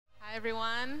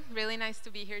everyone. Really nice to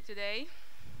be here today.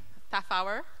 Tough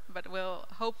hour, but we'll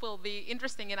hope will be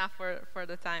interesting enough for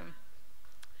the time.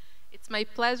 It's my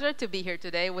pleasure to be here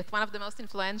today with one of the most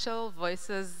influential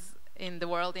voices in the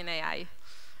world in AI,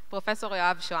 Professor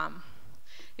Yoav Shoham.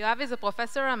 Yoav is a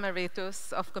professor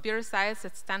emeritus of computer science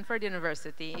at Stanford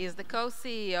University. He is the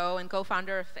co-CEO and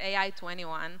co-founder of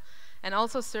AI-21, and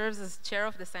also serves as chair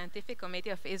of the Scientific Committee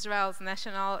of Israel's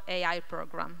National AI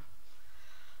Program.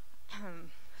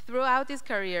 Throughout his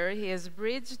career, he has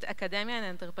bridged academia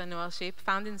and entrepreneurship,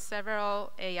 founding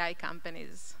several AI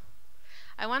companies.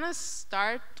 I want to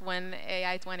start when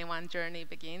AI-21 journey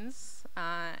begins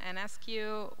and ask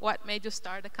you what made you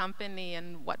start a company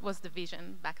and what was the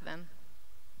vision back then?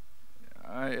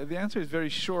 The answer is very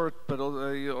short, but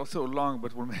also long,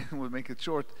 but we'll make it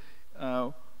short.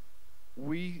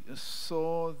 We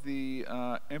saw the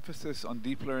emphasis on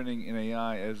deep learning in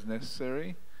AI as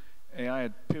necessary. AI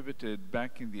had pivoted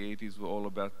back in the 80s, were all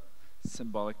about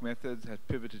symbolic methods, had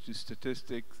pivoted to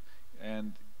statistics,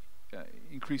 and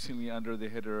increasingly under the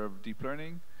header of deep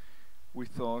learning. We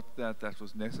thought that that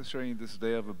was necessary in this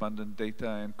day of abundant data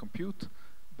and compute,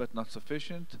 but not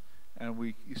sufficient. And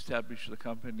we established the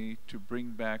company to bring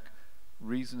back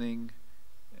reasoning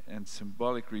and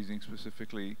symbolic reasoning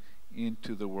specifically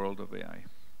into the world of AI.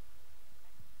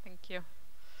 Thank you.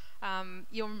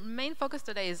 Your main focus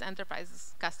today is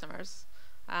enterprise customers.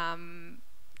 And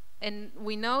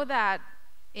we know that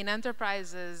in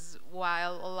enterprises,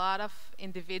 while a lot of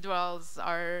individuals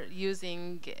are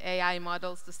using AI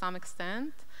models to some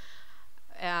extent,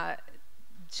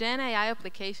 Gen AI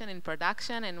application in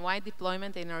production and wide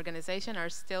deployment in organization are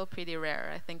still pretty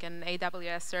rare. I think an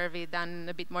AWS survey done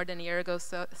a bit more than a year ago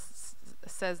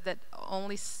says that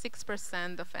only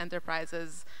 6% of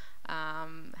enterprises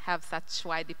have such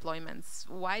wide deployments.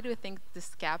 Why do you think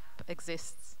this gap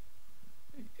exists?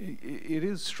 It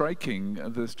is striking,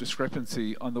 this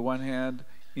discrepancy. On the one hand,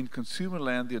 in consumer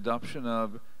land, the adoption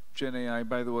of Gen AI,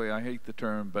 by the way, I hate the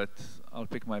term, but I'll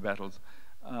pick my battles,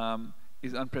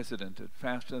 is unprecedented,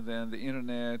 faster than the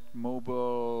internet,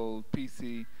 mobile,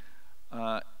 PC.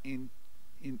 In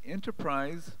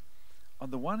enterprise, on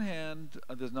the one hand,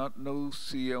 there's no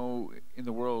CEO in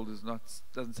the world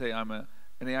doesn't say I'm an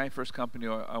AI first company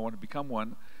or I want to become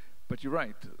one, but you're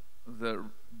right. The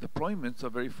deployments are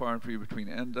very far and few between,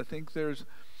 and I think there are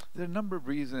a number of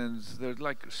reasons. There's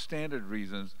like standard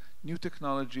reasons: new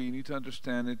technology, you need to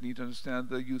understand it, need to understand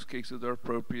the use cases that are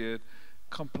appropriate,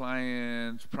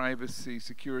 compliance, privacy,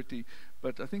 security.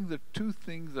 But I think the two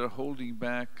things that are holding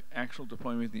back actual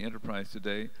deployment in the enterprise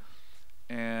today,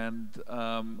 and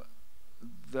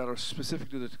that are specific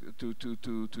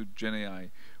to Gen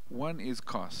AI. One is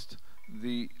cost.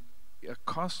 The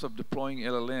cost of deploying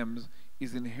LLMs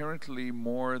is inherently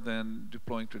more than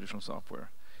deploying traditional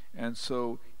software. And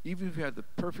so even if you have the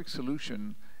perfect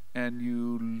solution and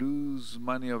you lose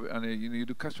money, you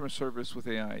do customer service with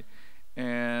AI,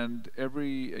 and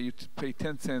you pay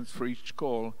 10 cents for each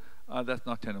call, that's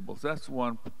not tenable. So that's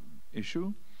one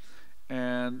issue.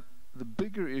 And the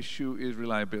bigger issue is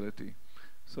reliability.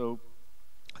 So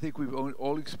I think we've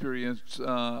all experienced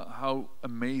how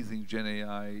amazing Gen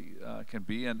AI can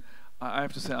be, and I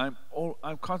have to say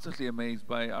I'm constantly amazed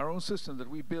by our own system that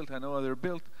we built. I know they're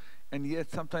built, and yet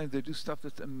sometimes they do stuff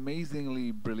that's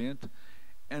amazingly brilliant,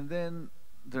 and then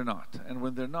they're not. And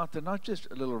when they're not just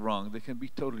a little wrong. They can be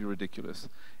totally ridiculous.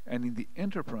 And in the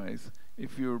enterprise,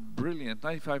 if you're brilliant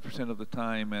 95% of the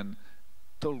time and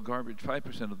total garbage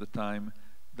 5% of the time,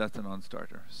 that's a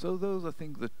non-starter. So those are, I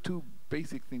think, the two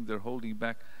basic things that are holding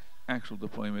back actual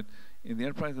deployment in the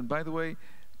enterprise. And by the way,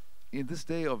 in this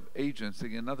day of agents,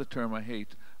 again, another term I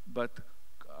hate, but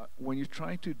when you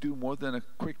try to do more than a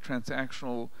quick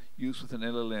transactional use with an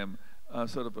LLM,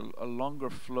 sort of a longer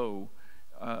flow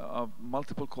of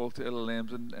multiple calls to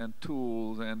LLMs and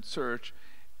tools and search,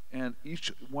 and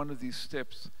each one of these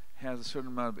steps has a certain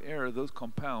amount of error, those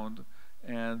compound,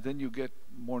 and then you get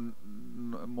more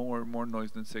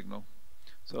noise than signal.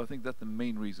 So I think that's the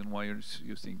main reason why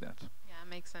you're seeing that. Yeah,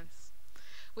 makes sense.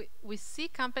 We see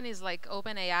companies like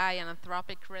OpenAI and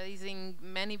Anthropic raising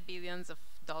many billions of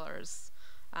dollars.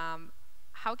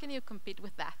 How can you compete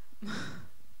with that?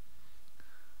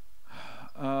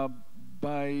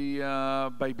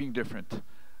 By being different.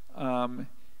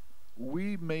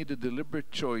 We made a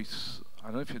deliberate choice. I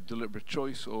don't know if it's a deliberate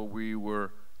choice or we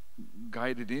were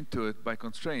guided into it by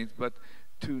constraints, but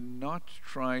to not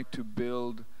try to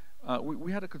build.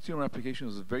 We had a consumer application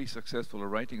that was very successful, a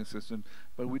writing assistant,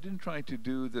 but we didn't try to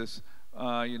do this,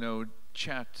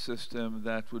 chat system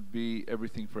that would be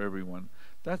everything for everyone.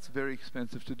 That's very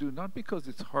expensive to do, not because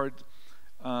it's hard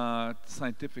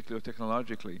scientifically or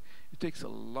technologically. It takes a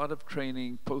lot of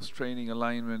training, post-training,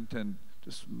 alignment, and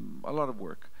just a lot of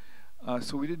work.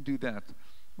 So we didn't do that.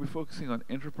 We're focusing on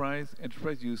enterprise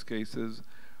use cases.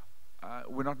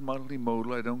 We're not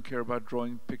multimodal. I don't care about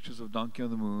drawing pictures of Donkey on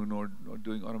the Moon or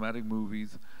doing automatic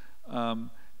movies.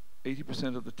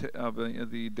 80% of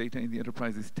the data in the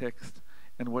enterprise is text,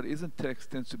 and what isn't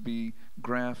text tends to be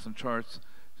graphs and charts.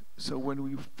 So when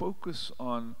we focus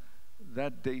on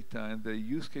that data and the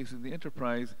use case in the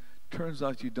enterprise, turns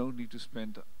out you don't need to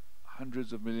spend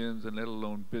hundreds of millions and let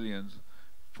alone billions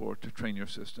to train your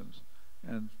systems.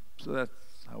 And so that's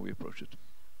how we approach it.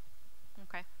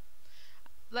 Okay.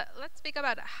 Let's speak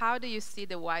about how do you see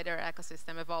the wider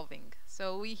ecosystem evolving.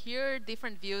 So we hear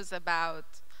different views about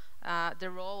the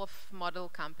role of model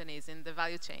companies in the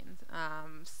value chain.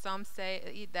 Some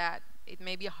say that it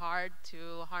may be hard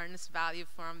to harness value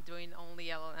from doing only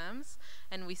LLMs,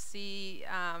 and we see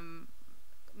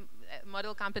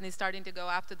model companies starting to go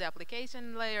up to the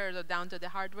application layer, or down to the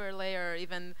hardware layer, or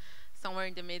even somewhere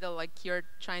in the middle, like you're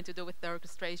trying to do with the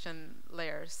orchestration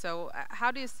layer. So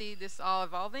how do you see this all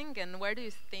evolving, and where do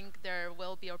you think there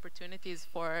will be opportunities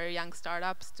for young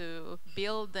startups to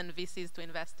build and VCs to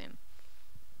invest in?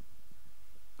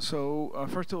 So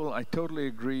first of all, I totally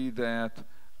agree that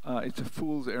it's a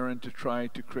fool's errand to try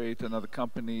to create another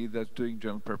company that's doing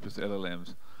general purpose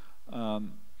LLMs.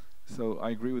 So I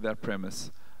agree with that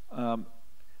premise.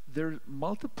 There are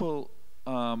multiple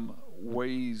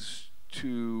ways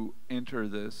to enter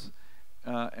this,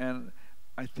 and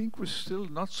I think we're still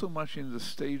not so much in the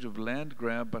stage of land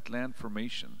grab, but land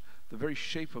formation. The very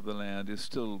shape of the land is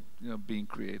still, being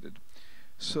created.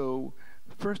 So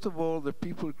first of all, the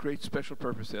people who create special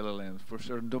purpose LLMs for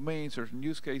certain domains, certain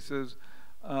use cases.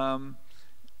 I'm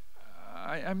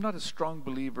not a strong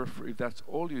believer if that's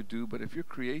all you do, but if you're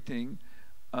creating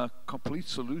a complete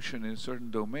solution in a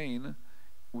certain domain,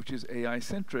 which is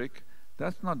AI-centric,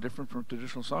 that's not different from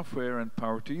traditional software, and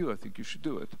power to you. I think you should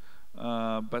do it.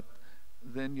 But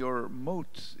then your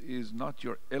moat is not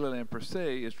your LLM per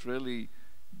se, it's really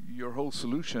your whole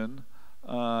solution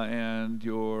and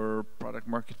your product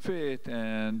market fit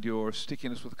and your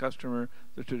stickiness with the customer,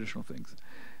 the traditional things.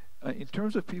 In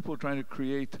terms of people trying to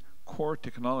create core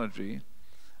technology,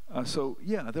 so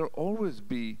yeah, there'll always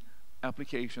be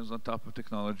applications on top of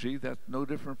technology. That's no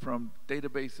different from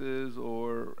databases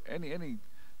or any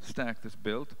stack that's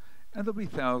built, and there'll be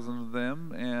thousands of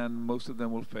them, and most of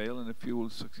them will fail, and a few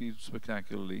will succeed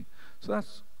spectacularly. So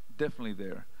that's definitely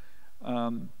there.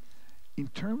 In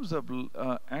terms of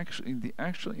the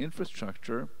actual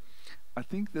infrastructure, I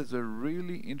think there's a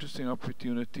really interesting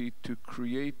opportunity to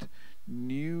create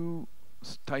new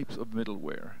types of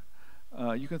middleware.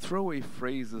 You can throw away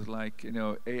phrases like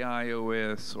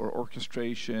AIOS or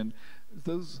orchestration.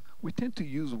 Those, we tend to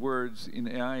use words in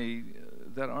AI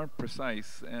that aren't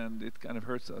precise, and it kind of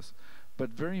hurts us.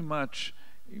 But very much,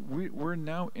 we've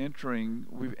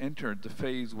entered the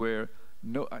phase where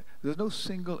there's no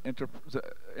single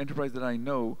enterprise that I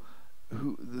know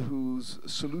whose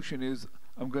solution is,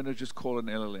 I'm going to just call an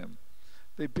LLM.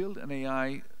 They build an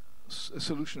AI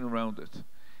solution around it.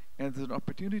 And there's an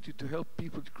opportunity to help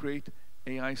people to create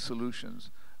AI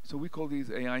solutions. So we call these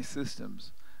AI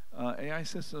systems. AI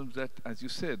systems that, as you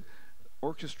said,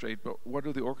 orchestrate. But what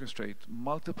do they orchestrate?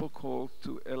 Multiple calls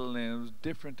to LLMs,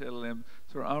 different LLMs.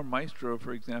 So our Maestro,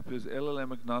 for example, is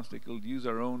LLM agnostic. It'll use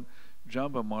our own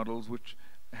Jamba models, which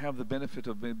have the benefit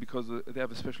of it because they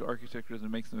have a special architecture that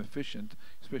makes them efficient,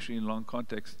 especially in long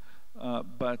context.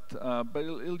 But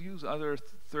it'll use other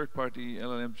third-party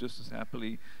LLMs just as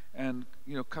happily, and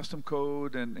custom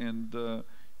code and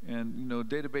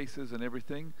databases and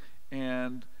everything,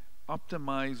 and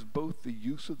optimize both the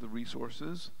use of the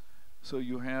resources, so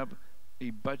you have a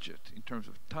budget in terms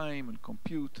of time and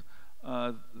compute,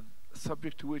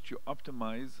 subject to which you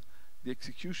optimize the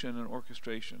execution and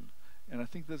orchestration. And I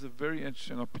think there's a very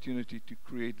interesting opportunity to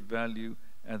create value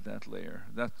at that layer.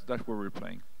 That's where we're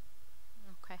playing.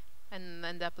 Okay. And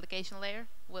then the application layer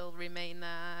will remain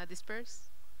dispersed?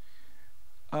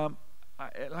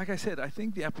 Like I said, I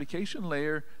think the application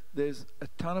layer, there's a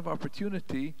ton of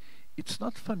opportunity. It's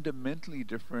not fundamentally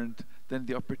different than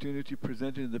the opportunity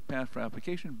presented in the past for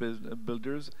application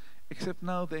builders, except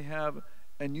now they have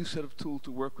a new set of tools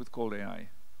to work with called AI.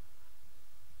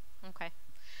 Okay.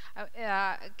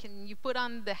 Can you put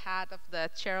on the hat of the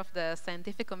chair of the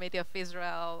Scientific Committee of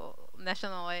Israel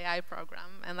National AI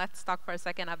Program, and let's talk for a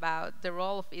second about the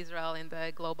role of Israel in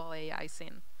the global AI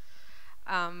scene.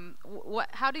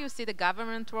 How do you see the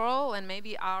government role and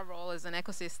maybe our role as an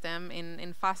ecosystem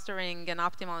in fostering an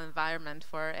optimal environment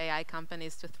for AI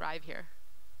companies to thrive here?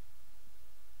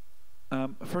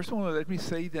 First of all, let me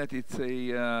say that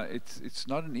it's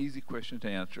not an easy question to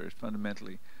answer.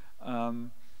 Fundamentally,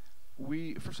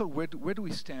 first of all, where do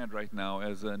we stand right now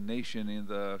as a nation in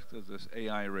this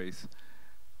AI race?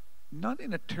 Not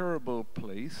in a terrible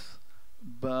place,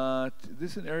 but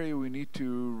this is an area we need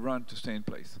to run to stay in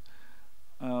place.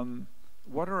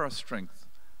 What are our strengths?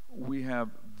 We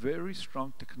have very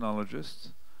strong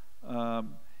technologists.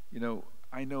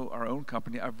 I know our own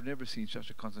company, I've never seen such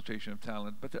a concentration of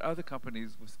talent, but there are other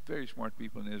companies with very smart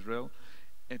people in Israel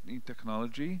and in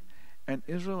technology. And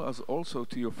Israel is also,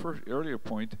 to your earlier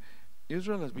point,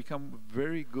 Israel has become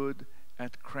very good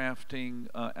at crafting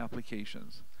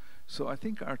applications. So I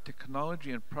think our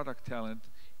technology and product talent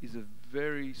is a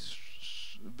very,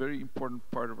 very important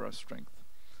part of our strength.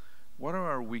 What are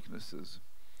our weaknesses?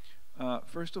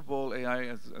 First of all, AI,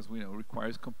 as we know,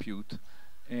 requires compute.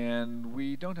 And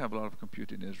we don't have a lot of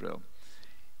compute in Israel.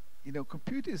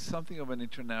 Compute is something of an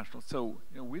international. So,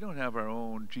 we don't have our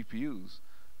own GPUs,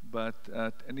 but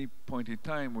at any point in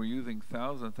time, we're using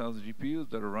thousands GPUs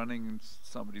that are running in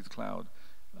somebody's cloud.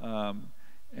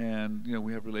 And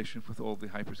we have relations with all the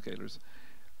hyperscalers.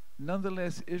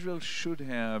 Nonetheless, Israel should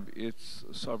have its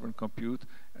sovereign compute.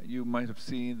 You might have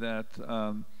seen that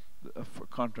a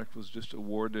contract was just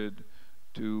awarded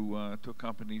to a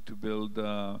company to build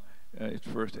its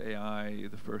first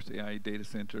the first AI data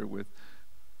center with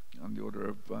on the order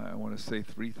of, I want to say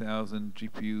 3,000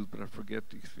 GPUs, but I forget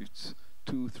if it's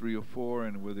 2, 3, or 4,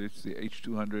 and whether it's the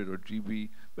H200 or GB.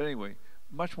 But anyway,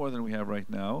 much more than we have right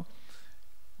now.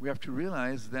 We have to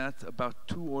realize that's about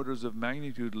 2 orders of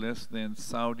magnitude less than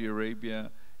Saudi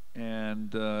Arabia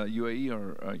and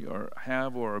UAE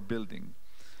have or are building.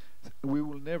 We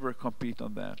will never compete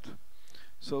on that.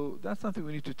 So that's something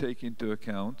we need to take into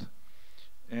account.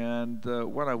 And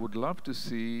what I would love to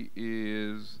see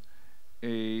is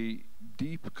a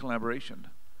deep collaboration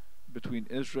between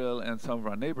Israel and some of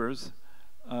our neighbors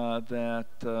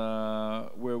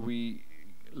where we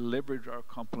leverage our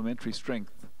complementary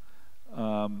strength,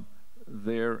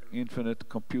 their infinite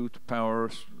compute power,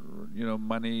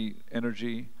 money,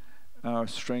 energy, our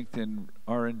strength in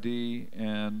R&D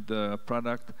and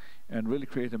product, and really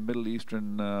create a Middle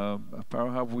Eastern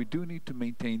power hub. We do need to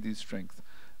maintain these strengths.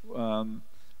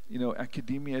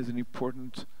 Academia is an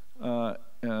important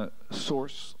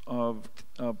source of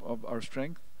our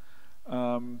strength.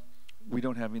 We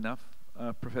don't have enough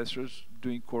professors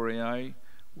doing core AI.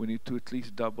 We need to at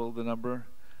least double the number.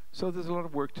 So there's a lot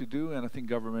of work to do, and I think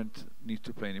government needs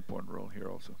to play an important role here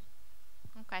also.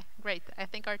 Okay, great. I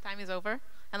think our time is over.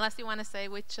 Unless you want to say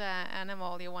which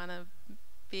animal you want to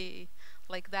be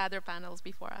like the other panels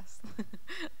before us.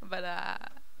 But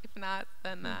if not,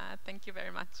 then thank you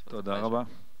very much. Toda rabba.